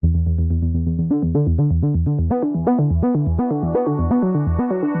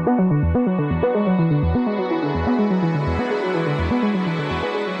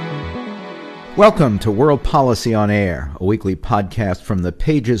Welcome to World Policy on Air, a weekly podcast from the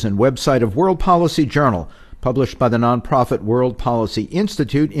pages and website of World Policy Journal, published by the nonprofit World Policy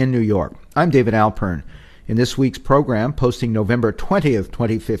Institute in New York. I'm David Alpern. In this week's program, posting November 20th,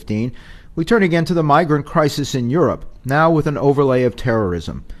 2015, we turn again to the migrant crisis in Europe, now with an overlay of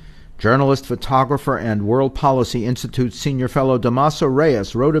terrorism. Journalist, photographer, and World Policy Institute senior fellow Damaso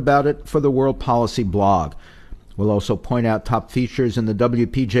Reyes wrote about it for the World Policy blog. We'll also point out top features in the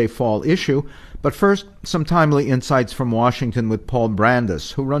WPJ fall issue, but first, some timely insights from Washington with Paul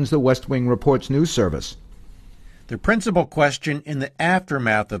Brandus, who runs the West Wing Report's news service. The principal question in the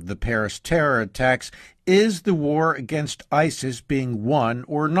aftermath of the Paris terror attacks is the war against ISIS being won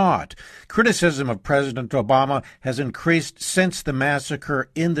or not? Criticism of President Obama has increased since the massacre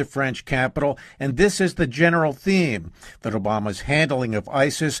in the French capital, and this is the general theme, that Obama's handling of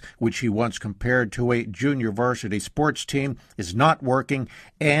ISIS, which he once compared to a junior varsity sports team, is not working,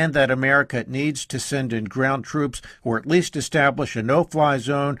 and that America needs to send in ground troops or at least establish a no-fly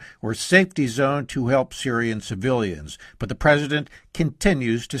zone or safety zone to help Syrian civilians. But the president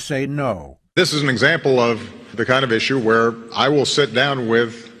continues to say no. This is an example of the kind of issue where I will sit down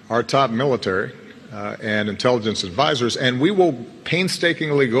with our top military and intelligence advisors, and we will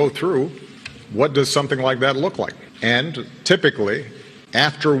painstakingly go through what does something like that look like. And typically,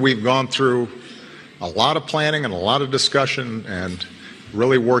 after we've gone through a lot of planning and a lot of discussion and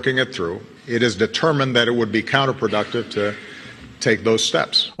really working it through, it is determined that it would be counterproductive to take those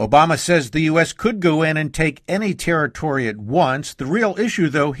steps. Obama says the U.S. could go in and take any territory at once. The real issue,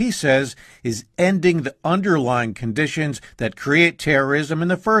 though, he says, is ending the underlying conditions that create terrorism in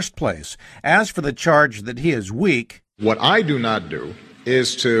the first place. As for the charge that he is weak, what I do not do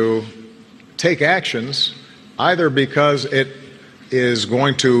is to take actions either because it is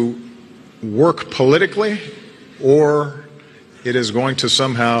going to work politically or it is going to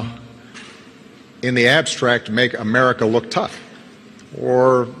somehow, in the abstract, make America look tough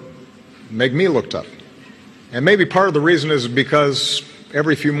or make me look tough. And maybe part of the reason is because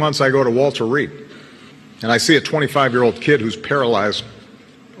every few months I go to Walter Reed and I see a 25-year-old kid who's paralyzed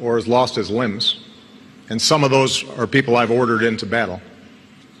or has lost his limbs, and some of those are people I've ordered into battle.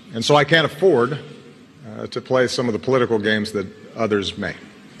 And so I can't afford to play some of the political games that others may.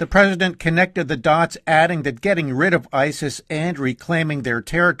 The president connected the dots, adding that getting rid of ISIS and reclaiming their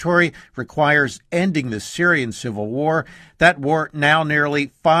territory requires ending the Syrian civil war. That war, now nearly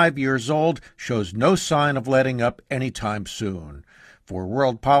 5 years old, shows no sign of letting up anytime soon. For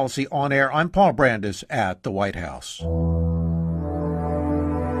World Policy On Air, I'm Paul Brandus at the White House.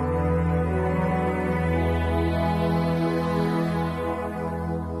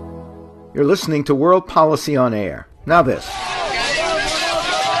 You're listening to World Policy On Air. Now this.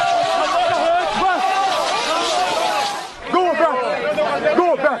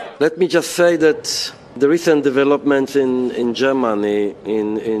 Let me just say that the recent developments in Germany,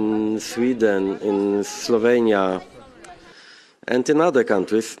 in Sweden, in Slovenia, and in other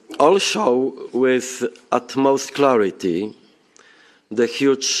countries all show with utmost clarity the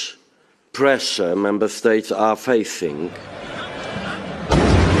huge pressure member states are facing.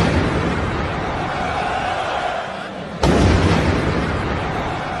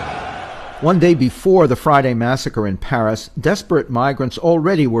 One day before the Friday massacre in Paris, desperate migrants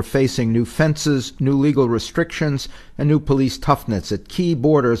already were facing new fences, new legal restrictions, and new police toughness at key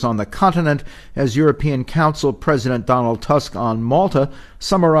borders on the continent as European Council President Donald Tusk on Malta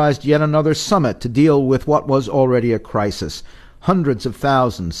summarized yet another summit to deal with what was already a crisis. Hundreds of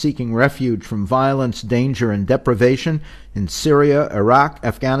thousands seeking refuge from violence, danger, and deprivation in Syria, Iraq,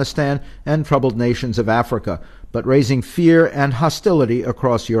 Afghanistan, and troubled nations of Africa, but raising fear and hostility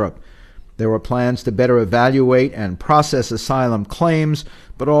across Europe. There were plans to better evaluate and process asylum claims,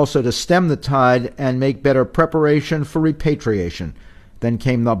 but also to stem the tide and make better preparation for repatriation. Then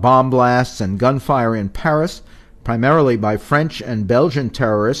came the bomb blasts and gunfire in Paris, primarily by French and Belgian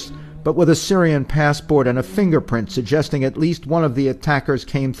terrorists, but with a Syrian passport and a fingerprint suggesting at least one of the attackers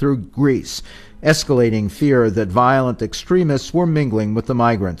came through Greece, escalating fear that violent extremists were mingling with the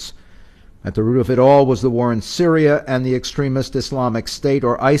migrants. At the root of it all was the war in Syria and the extremist Islamic State,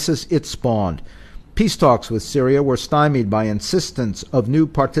 or ISIS, it spawned. Peace talks with Syria were stymied by insistence of new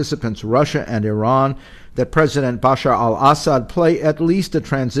participants, Russia and Iran, that President Bashar al-Assad play at least a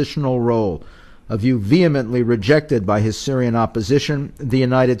transitional role, a view vehemently rejected by his Syrian opposition, the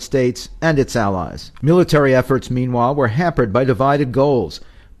United States, and its allies. Military efforts, meanwhile, were hampered by divided goals.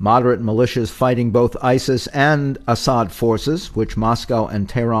 Moderate militias fighting both ISIS and Assad forces, which Moscow and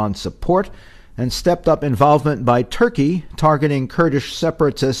Tehran support, and stepped-up involvement by Turkey targeting Kurdish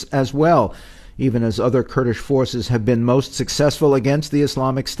separatists as well, even as other Kurdish forces have been most successful against the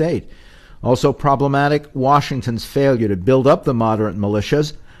Islamic State. Also problematic, Washington's failure to build up the moderate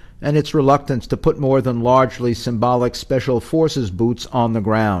militias and its reluctance to put more than largely symbolic special forces boots on the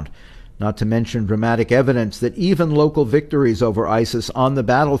ground. Not to mention dramatic evidence that even local victories over ISIS on the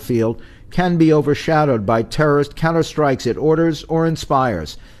battlefield can be overshadowed by terrorist counterstrikes it orders or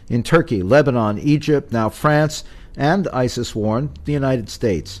inspires in Turkey, Lebanon, Egypt, now France, and, ISIS warned, the United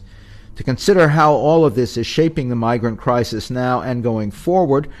States. To consider how all of this is shaping the migrant crisis now and going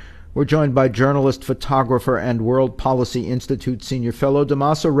forward, we're joined by journalist, photographer, and World Policy Institute senior fellow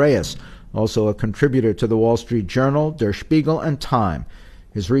Damaso Reyes, also a contributor to the Wall Street Journal, Der Spiegel, and Time.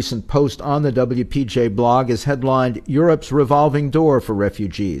 His recent post on the WPJ blog is headlined, Europe's Revolving Door for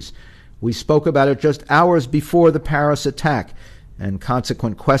Refugees. We spoke about it just hours before the Paris attack and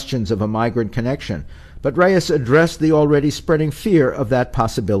consequent questions of a migrant connection. But Reyes addressed the already spreading fear of that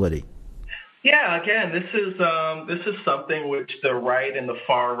possibility. Yeah, again, this is something which the right and the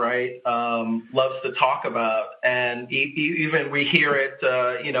far right loves to talk about, and even we hear it,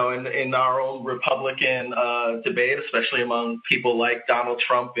 in our own Republican debate, especially among people like Donald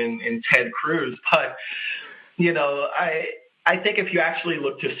Trump and Ted Cruz. But I think if you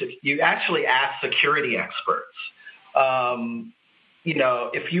actually ask security experts,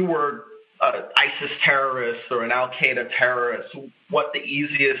 if you were an ISIS terrorist or an Al-Qaeda terrorist, what the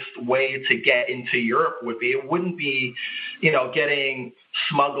easiest way to get into Europe would be. It wouldn't be, getting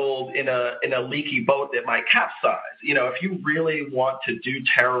smuggled in a leaky boat that might capsize. If you really want to do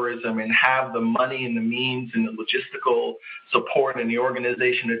terrorism and have the money and the means and the logistical support and the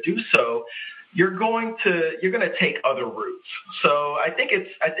organization to do so, you're going to take other routes. So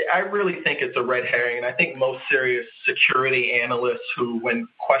I really think it's a red herring, and I think most serious security analysts who, when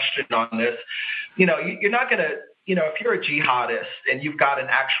questioned on this, you're not going to, if you're a jihadist and you've got an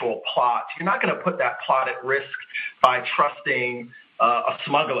actual plot, you're not going to put that plot at risk by trusting a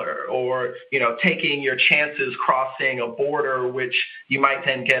smuggler or, taking your chances crossing a border, which you might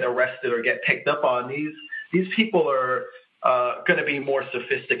then get arrested or get picked up on. These people are going to be more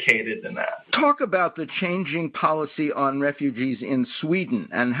sophisticated than that. Talk about the changing policy on refugees in Sweden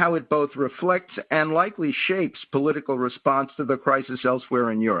and how it both reflects and likely shapes political response to the crisis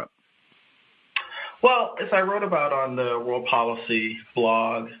elsewhere in Europe. Well, as I wrote about on the World Policy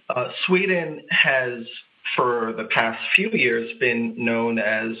blog, Sweden has, for the past few years, been known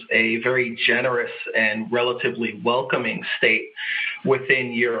as a very generous and relatively welcoming state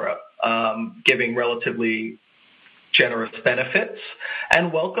within Europe, giving relatively generous benefits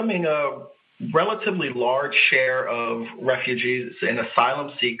and welcoming a relatively large share of refugees and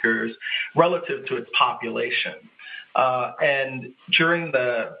asylum seekers relative to its population. And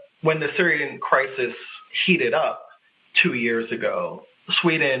when the Syrian crisis heated up 2 years ago,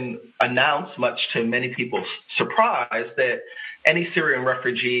 Sweden announced, much to many people's surprise, that any Syrian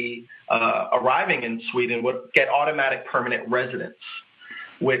refugee arriving in Sweden would get automatic permanent residence,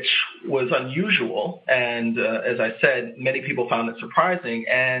 which was unusual. And as I said, many people found it surprising.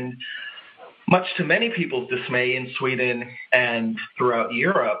 And much to many people's dismay in Sweden and throughout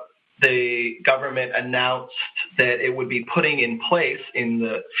Europe, the government announced that it would be putting in place in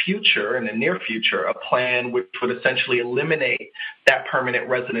the near future, a plan which would essentially eliminate that permanent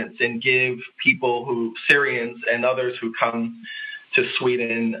residence and give people Syrians and others who come to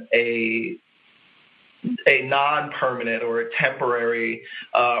Sweden a non-permanent or a temporary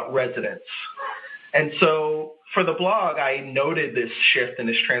residence. And so for the blog, I noted this shift and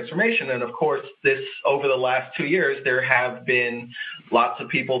this transformation. And of course, over the last 2 years, there have been lots of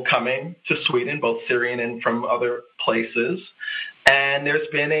people coming to Sweden, both Syrian and from other places. And there's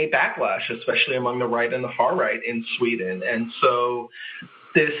been a backlash, especially among the right and the far right in Sweden. And so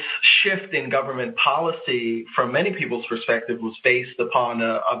this shift in government policy, from many people's perspective, was based upon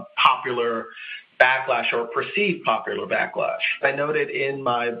a popular backlash or perceived popular backlash. I noted in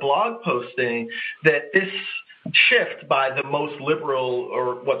my blog posting that this shift by the most liberal,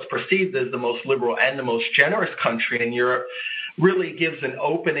 or what's perceived as the most liberal and the most generous country in Europe, really gives an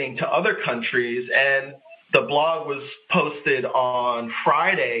opening to other countries. And the blog was posted on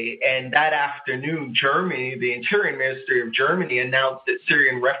Friday, and that afternoon, Germany, the Interior Ministry of Germany, announced that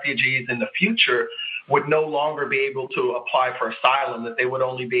Syrian refugees in the future would no longer be able to apply for asylum, that they would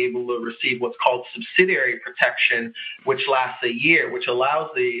only be able to receive what's called subsidiary protection, which lasts a year, which allows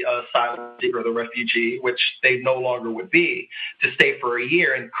the asylum seeker or the refugee, which they no longer would be, to stay for a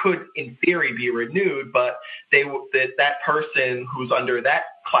year and could, in theory, be renewed, but that person who's under that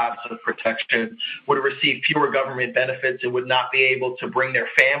class of protection would receive fewer government benefits and would not be able to bring their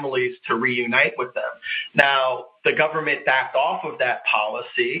families to reunite with them. Now, the government backed off of that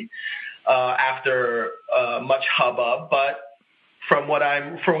policy after much hubbub, but from what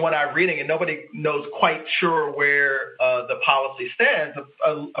I'm reading, and nobody knows quite sure where the policy stands.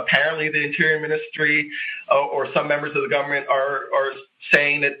 Apparently, the Interior Ministry or some members of the government are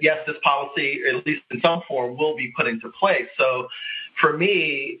saying that yes, this policy, at least in some form, will be put into place. So, for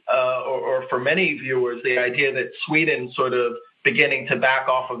me, or for many viewers, the idea that Sweden sort of beginning to back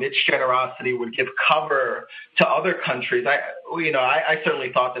off of its generosity would give cover to other countries. I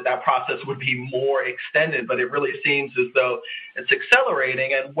certainly thought that process would be more extended, but it really seems as though it's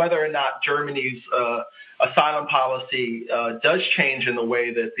accelerating. And whether or not Germany's asylum policy does change in the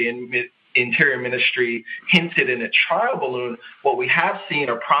way that the Interior Ministry hinted in a trial balloon, what we have seen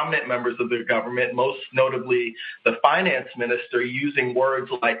are prominent members of the government, most notably the finance minister, using words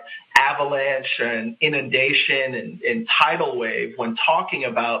like avalanche and inundation and tidal wave when talking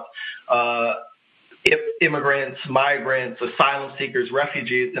about immigrants, migrants, asylum seekers,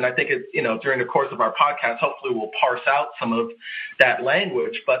 refugees. And I think during the course of our podcast, hopefully we'll parse out some of that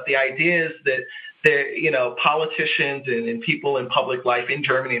language. But the idea is that politicians and people in public life in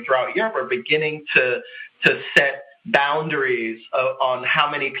Germany and throughout Europe are beginning to set boundaries on how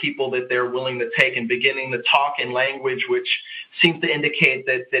many people that they're willing to take and beginning to talk in language which seems to indicate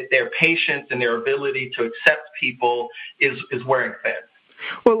that their patience and their ability to accept people is wearing thin.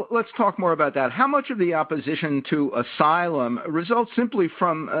 Well, let's talk more about that. How much of the opposition to asylum results simply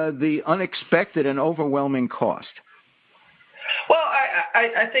from the unexpected and overwhelming cost? Well,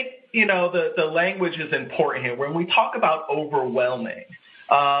 I think, the language is important here. When we talk about overwhelming,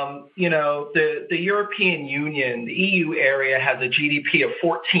 the European Union, the EU area has a GDP of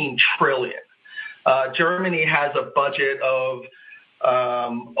 14 trillion. Germany has a budget of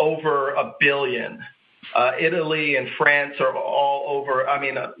over $1 billion. Italy and France are all over,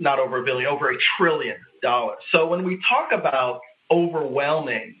 not over $1 billion, over $1 trillion. So when we talk about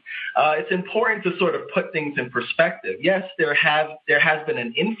overwhelming, it's important to sort of put things in perspective. Yes, there has been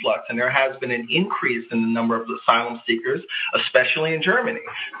an influx and there has been an increase in the number of asylum seekers, especially in Germany.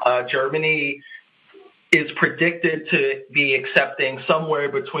 Germany is predicted to be accepting somewhere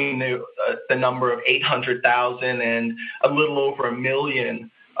between the number of 800,000 and a little over 1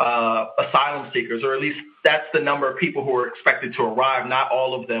 million asylum seekers, or at least that's the number of people who are expected to arrive. Not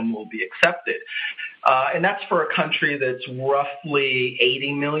all of them will be accepted. And that's for a country that's roughly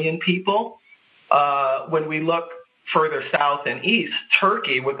 80 million people. When we look further south and east,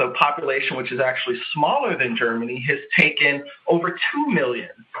 Turkey, with a population which is actually smaller than Germany, has taken over 2 million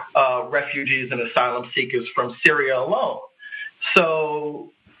refugees and asylum seekers from Syria alone.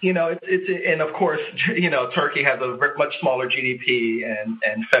 So, and of course, Turkey has a much smaller GDP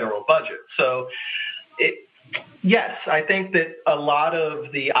and federal budget. So, yes, I think that a lot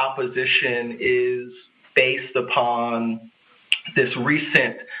of the opposition is based upon this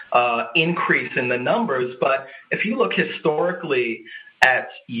recent increase in the numbers. But if you look historically at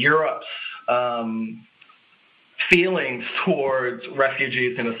Europe's feelings towards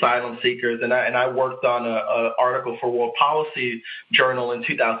refugees and asylum seekers, and I worked on an article for World Policy Journal in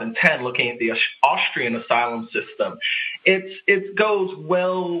 2010 looking at the Austrian asylum system. It goes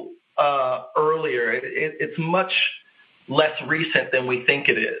well earlier. It's much less recent than we think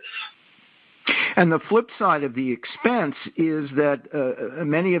it is. And the flip side of the expense is that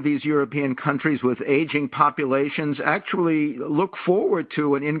many of these European countries with aging populations actually look forward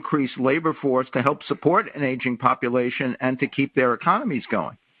to an increased labor force to help support an aging population and to keep their economies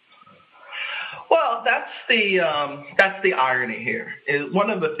going. Well, that's the irony here. One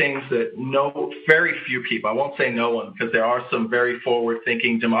of the things that very few people, I won't say no one, because there are some very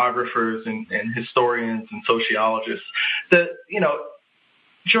forward-thinking demographers and historians and sociologists, that,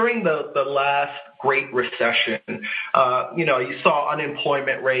 during the last Great Recession, you saw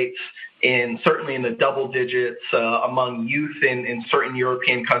unemployment rates certainly in the double digits among youth in certain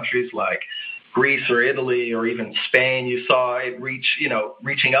European countries like Greece or Italy or even Spain. You saw it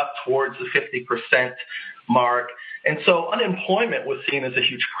reaching up towards the 50% mark. And so unemployment was seen as a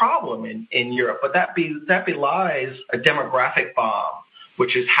huge problem in Europe. But that belies a demographic bomb,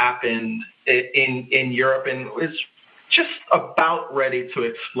 which has happened in Europe and is just about ready to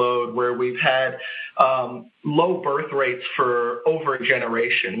explode, where we've had low birth rates for over a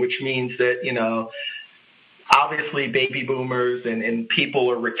generation, which means that, obviously baby boomers and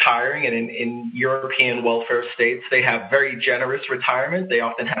people are retiring, and in European welfare states, they have very generous retirement. They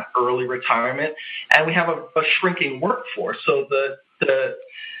often have early retirement, and we have a shrinking workforce. So the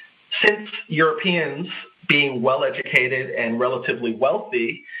since Europeans, being well-educated and relatively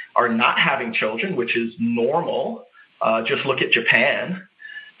wealthy, are not having children, which is normal, just look at Japan,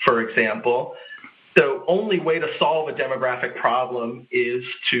 for example, the only way to solve a demographic problem is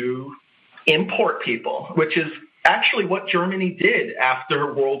to import people, which is actually what Germany did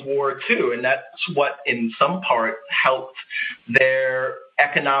after World War II. And that's what, in some part, helped their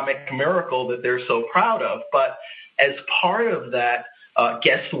economic miracle that they're so proud of. But as part of that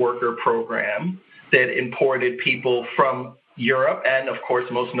guest worker program that imported people from Europe and, of course,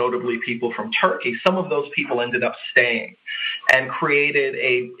 most notably people from Turkey, some of those people ended up staying and created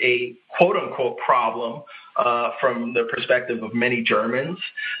a quote-unquote problem from the perspective of many Germans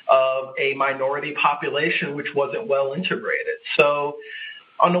of a minority population which wasn't well integrated. So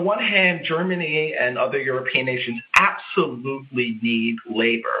on the one hand, Germany and other European nations absolutely need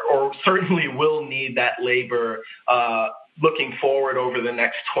labor, or certainly will need that labor looking forward over the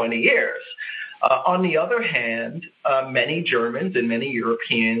next 20 years. On the other hand, many Germans and many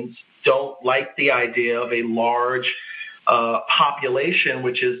Europeans don't like the idea of a large population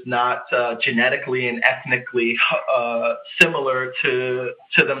which is not genetically and ethnically similar to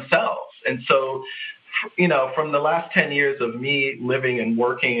themselves. And so, from the last 10 years of me living and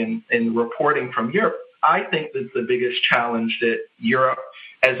working and reporting from Europe, I think that the biggest challenge that Europe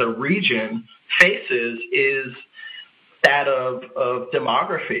as a region faces is that of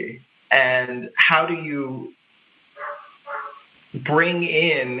demography. And how do you bring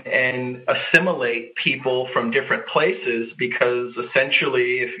in and assimilate people from different places? Because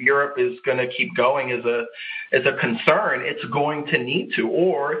essentially, if Europe is going to keep going as a concern, it's going to need to,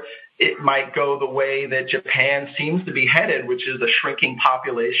 or it might go the way that Japan seems to be headed, which is a shrinking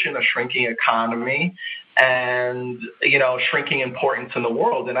population, a shrinking economy, and shrinking importance in the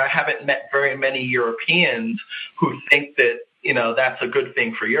world. And I haven't met very many Europeans who think that that's a good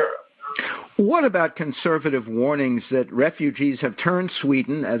thing for Europe. What about conservative warnings that refugees have turned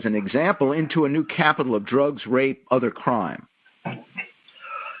Sweden, as an example, into a new capital of drugs, rape, other crime?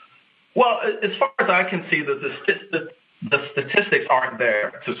 Well, as far as I can see, the statistics aren't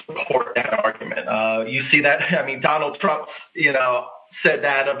there to support that argument. You see that, Donald Trump, said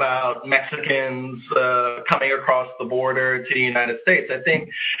that about Mexicans coming across the border to the United States. I think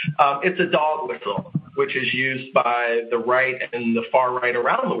it's a dog whistle, which is used by the right and the far right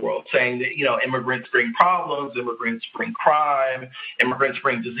around the world, saying that, immigrants bring problems, immigrants bring crime, immigrants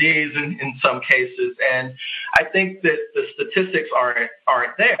bring disease in some cases. And I think that the statistics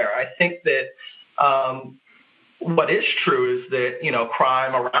aren't there. I think that what is true is that,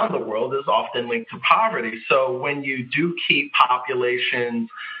 crime around the world is often linked to poverty. So when you do keep populations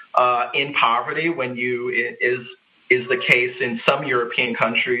in poverty, when you is the case in some European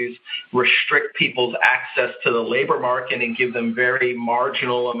countries, restrict people's access to the labor market and give them very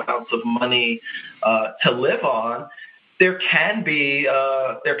marginal amounts of money to live on, there can be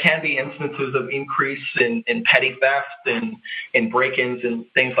instances of increase in petty theft and in break-ins and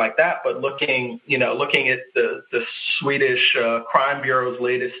things like that. But looking at the Swedish Crime Bureau's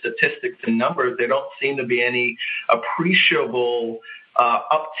latest statistics and numbers, there don't seem to be any appreciable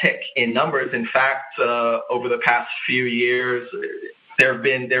uptick in numbers. In fact, over the past few years, there have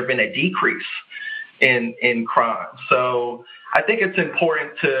been a decrease in crime. So I think it's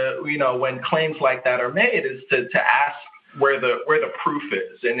important to, when claims like that are made, is to ask where the proof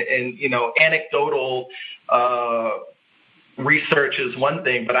is. And anecdotal research is one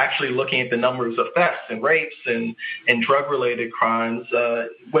thing, but actually looking at the numbers of thefts and rapes and drug-related crimes,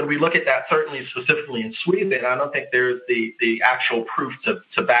 when we look at that, certainly specifically in Sweden, I don't think there's the actual proof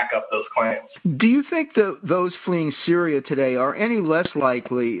to back up those claims. Do you think that those fleeing Syria today are any less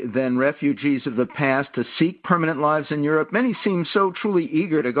likely than refugees of the past to seek permanent lives in Europe? Many seem so truly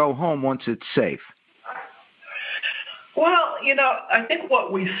eager to go home once it's safe. Well, I think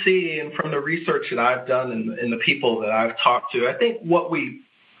what we see, and from the research that I've done and the people that I've talked to, I think what we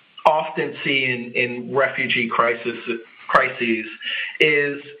often see in refugee crises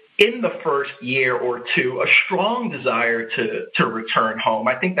is, in the first year or two, a strong desire to return home.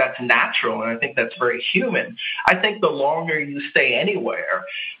 I think that's natural, and I think that's very human. I think the longer you stay anywhere,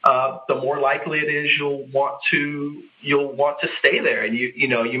 the more likely it is you'll want to stay there. And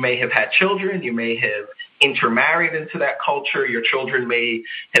you may have had children, you may have intermarried into that culture, your children may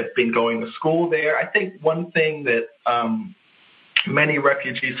have been going to school there. I think one thing that many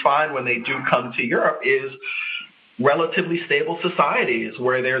refugees find when they do come to Europe is relatively stable societies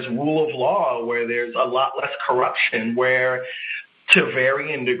where there's rule of law, where there's a lot less corruption, where to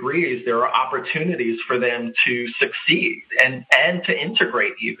varying degrees there are opportunities for them to succeed and to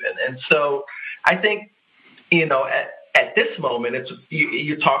integrate even. And so I think, at this moment, it's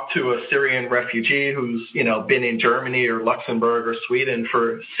you talk to a Syrian refugee who's been in Germany or Luxembourg or Sweden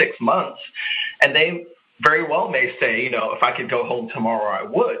for 6 months, and they very well may say, if I could go home tomorrow, I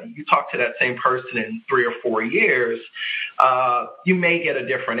would. You talk to that same person in 3 or 4 years, you may get a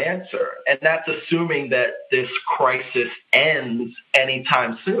different answer. And that's assuming that this crisis ends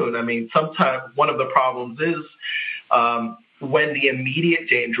anytime soon. I mean, sometimes one of the problems is when the immediate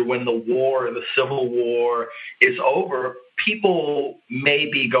danger, when the war, the civil war is over, people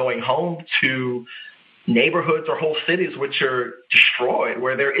may be going home to neighborhoods or whole cities which are destroyed,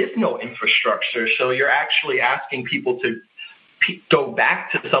 where there is no infrastructure. So you're actually asking people to go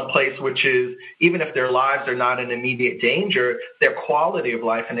back to some place which is, even if their lives are not in immediate danger, their quality of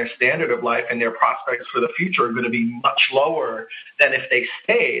life and their standard of life and their prospects for the future are going to be much lower than if they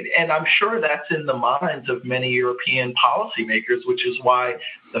stayed. And I'm sure that's in the minds of many European policymakers, which is why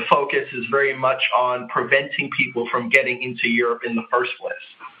the focus is very much on preventing people from getting into Europe in the first place.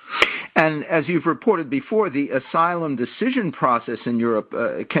 And as you've reported before, the asylum decision process in Europe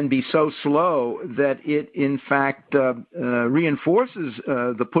can be so slow that it, in fact, reinforces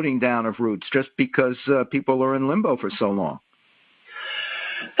the putting down of roots just because people are in limbo for so long.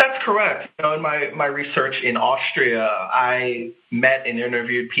 That's correct. In my research in Austria, I met and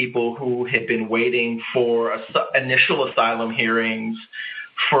interviewed people who had been waiting for initial asylum hearings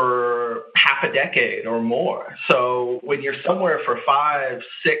for half a decade or more. So when you're somewhere for 5,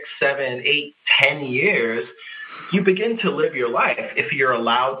 6, 7, 8, 10 years, you begin to live your life. If you're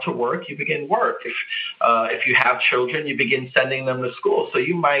allowed to work, you begin work. If you have children, you begin sending them to school. So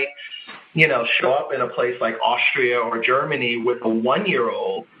you might, show up in a place like Austria or Germany with a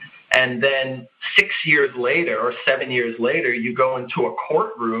 1-year-old, and then 6 years later or 7 years later, you go into a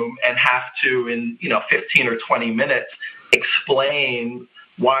courtroom and have to, in 15 or 20 minutes, explain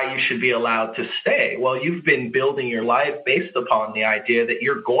why you should be allowed to stay. Well, you've been building your life based upon the idea that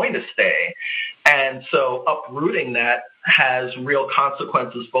you're going to stay. And so uprooting that has real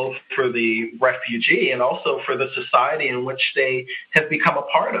consequences both for the refugee and also for the society in which they have become a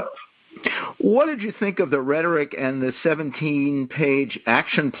part of. What did you think of the rhetoric and the 17-page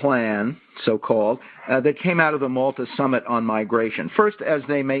action plan, so-called, that came out of the Malta Summit on migration? First, as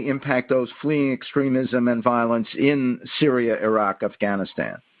they may impact those fleeing extremism and violence in Syria, Iraq,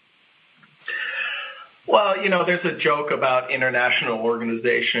 Afghanistan. Well, there's a joke about international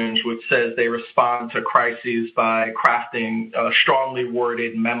organizations which says they respond to crises by crafting strongly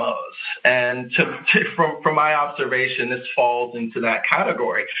worded memos. And from my observation, this falls into that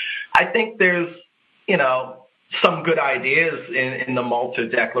category. I think there's, some good ideas in the Malta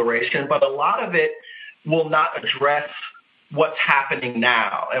Declaration, but a lot of it will not address what's happening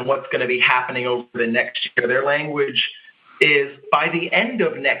now and what's going to be happening over the next year. Their language is, by the end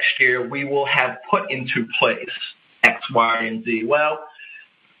of next year, we will have put into place X, Y, and Z. Well,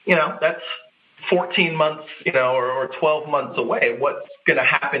 that's 14 months, or 12 months away. What's going to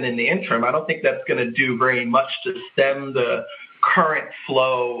happen in the interim? I don't think that's going to do very much to stem the current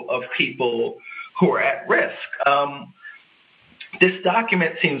flow of people who are at risk. This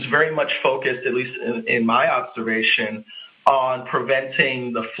document seems very much focused, at least in my observation, on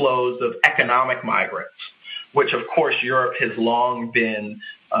preventing the flows of economic migrants, which, of course, Europe has long been,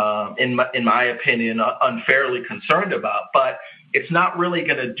 in my opinion, unfairly concerned about. But it's not really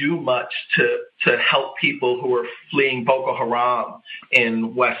going to do much to help people who are fleeing Boko Haram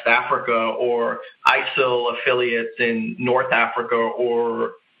in West Africa or ISIL affiliates in North Africa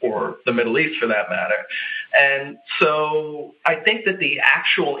or the Middle East, for that matter. And so I think that the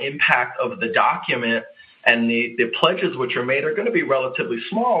actual impact of the document and the pledges which are made are going to be relatively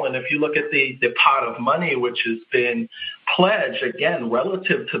small. And if you look at the pot of money which has been pledged, again,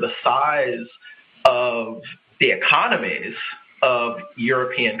 relative to the size of the economies of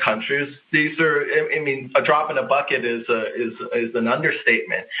European countries, these are, a drop in a bucket is an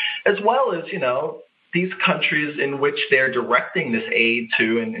understatement, as well as, these countries in which they're directing this aid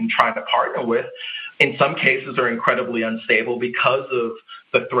to and trying to partner with, in some cases are incredibly unstable because of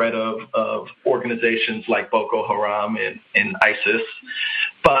the threat of organizations like Boko Haram and ISIS,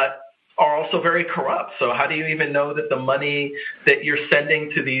 but are also very corrupt. So how do you even know that the money that you're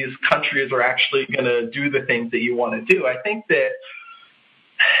sending to these countries are actually going to do the things that you want to do? I think that,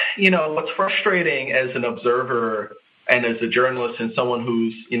 what's frustrating as an observer and as a journalist and someone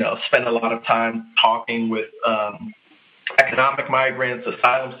who's, spent a lot of time talking with economic migrants,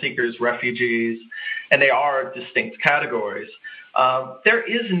 asylum seekers, refugees, and they are distinct categories. There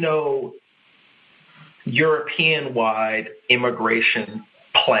is no European-wide immigration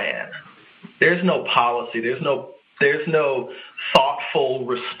plan. There's no policy. There's no thoughtful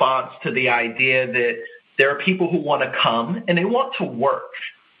response to the idea that there are people who want to come and they want to work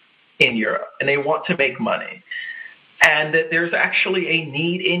in Europe and they want to make money. And that there's actually a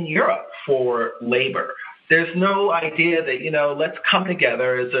need in Europe for labor. There's no idea that, let's come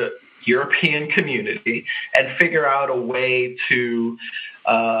together as a European community and figure out a way to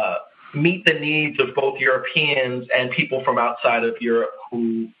meet the needs of both Europeans and people from outside of Europe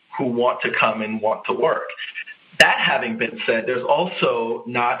who want to come and want to work. That having been said, there's also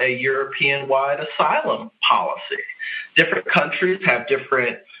not a European-wide asylum policy. Different countries have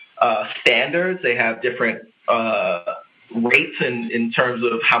different standards. They have different rates in terms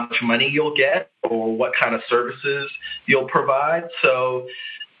of how much money you'll get or what kind of services you'll provide. So,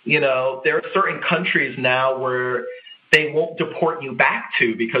 there are certain countries now where they won't deport you back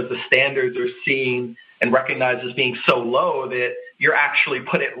to because the standards are seen and recognized as being so low that you're actually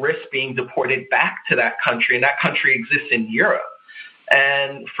put at risk being deported back to that country, and that country exists in Europe.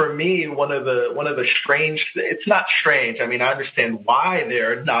 And for me, one of the strange, it's not strange. I mean, I understand why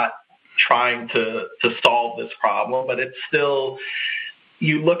they're not trying to solve this problem, but it's still,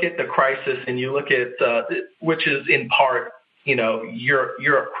 you look at the crisis and you look at, which is in part,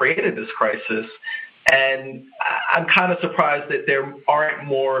 Europe created this crisis. And I'm kind of surprised that there aren't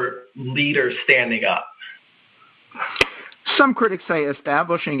more leaders standing up. Some critics say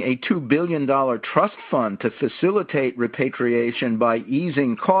establishing a $2 billion trust fund to facilitate repatriation by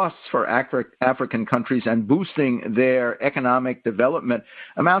easing costs for African countries and boosting their economic development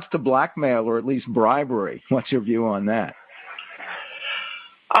amounts to blackmail or at least bribery. What's your view on that?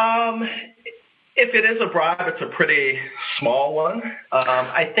 If it is a bribe, it's a pretty small one.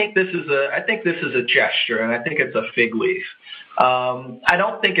 I think this is a gesture, and I think it's a fig leaf. I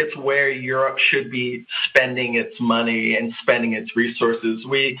don't think it's where Europe should be spending its money and spending its resources.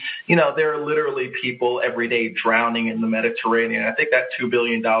 There are literally people every day drowning in the Mediterranean. I think that $2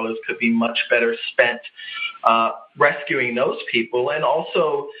 billion could be much better spent rescuing those people and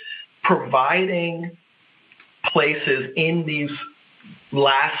also providing places in these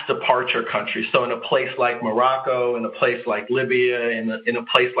last departure countries. So in a place like Morocco, in a place like Libya, in a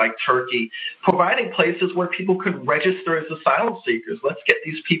place like Turkey, providing places where people could register as asylum seekers. Let's get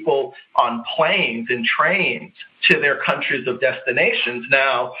these people on planes and trains to their countries of destinations.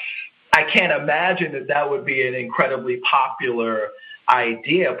 Now, I can't imagine that would be an incredibly popular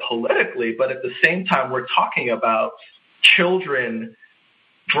idea politically, but at the same time, we're talking about children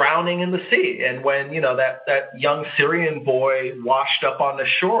drowning in the sea. And when, that young Syrian boy washed up on the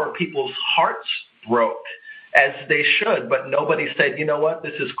shore, people's hearts broke, as they should. But nobody said, you know what,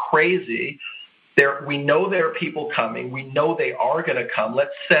 this is crazy. We know there are people coming. We know they are going to come.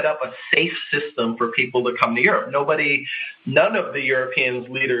 Let's set up a safe system for people to come to Europe. None of the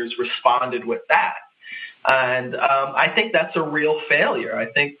European leaders responded with that. And I think that's a real failure.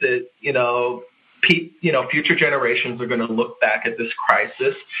 I think that, future generations are going to look back at this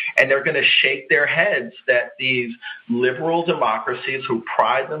crisis and they're going to shake their heads that these liberal democracies who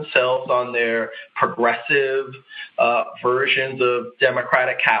pride themselves on their progressive versions of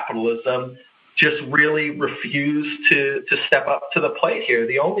democratic capitalism just really refuse to step up to the plate here.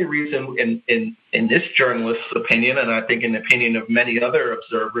 The only reason in this journalist's opinion, and I think in the opinion of many other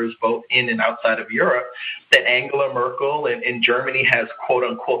observers, both in and outside of Europe, that Angela Merkel in Germany has quote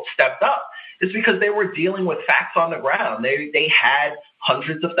unquote stepped up is because they were dealing with facts on the ground. They had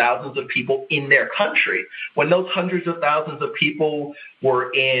hundreds of thousands of people in their country. When those hundreds of thousands of people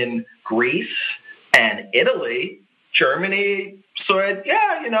were in Greece and Italy, Germany said,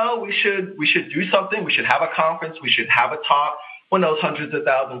 we should do something. We should have a conference. We should have a talk. When those hundreds of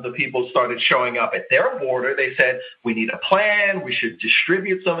thousands of people started showing up at their border, they said, we need a plan. We should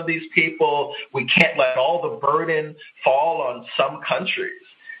distribute some of these people. We can't let all the burden fall on some countries.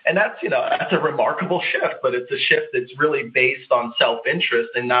 And that's a remarkable shift, but it's a shift that's really based on self-interest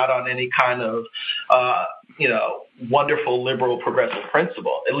and not on any kind of, wonderful liberal progressive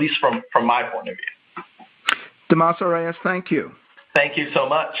principle, at least from my point of view. Damaso Reyes, thank you. Thank you so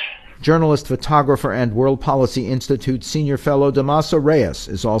much. Journalist, photographer, and World Policy Institute senior fellow Damaso Reyes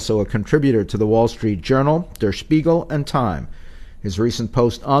is also a contributor to the Wall Street Journal, Der Spiegel, and Time. His recent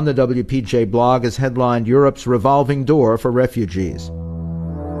post on the WPJ blog is headlined Europe's Revolving Door for Refugees.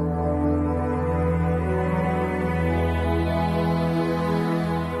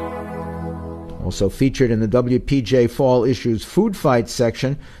 Also featured in the WPJ Fall Issues Food Fight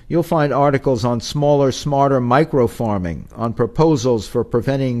section, you'll find articles on smaller, smarter micro-farming, on proposals for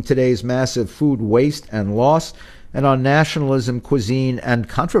preventing today's massive food waste and loss, and on nationalism, cuisine, and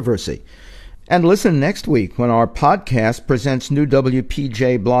controversy. And listen next week when our podcast presents new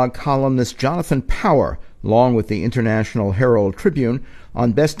WPJ blog columnist Jonathan Power along with the International Herald Tribune,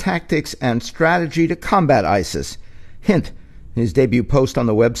 on best tactics and strategy to combat ISIS. Hint, his debut post on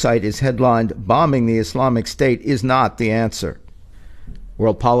the website is headlined, "Bombing the Islamic State is not the answer."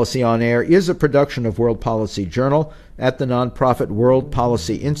 World Policy on Air is a production of World Policy Journal at the nonprofit World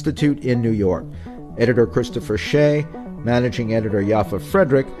Policy Institute in New York. Editor Christopher Shea, managing editor Yaffa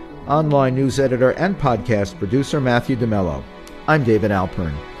Frederick, online news editor and podcast producer Matthew DeMello. I'm David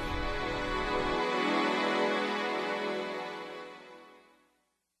Alpern.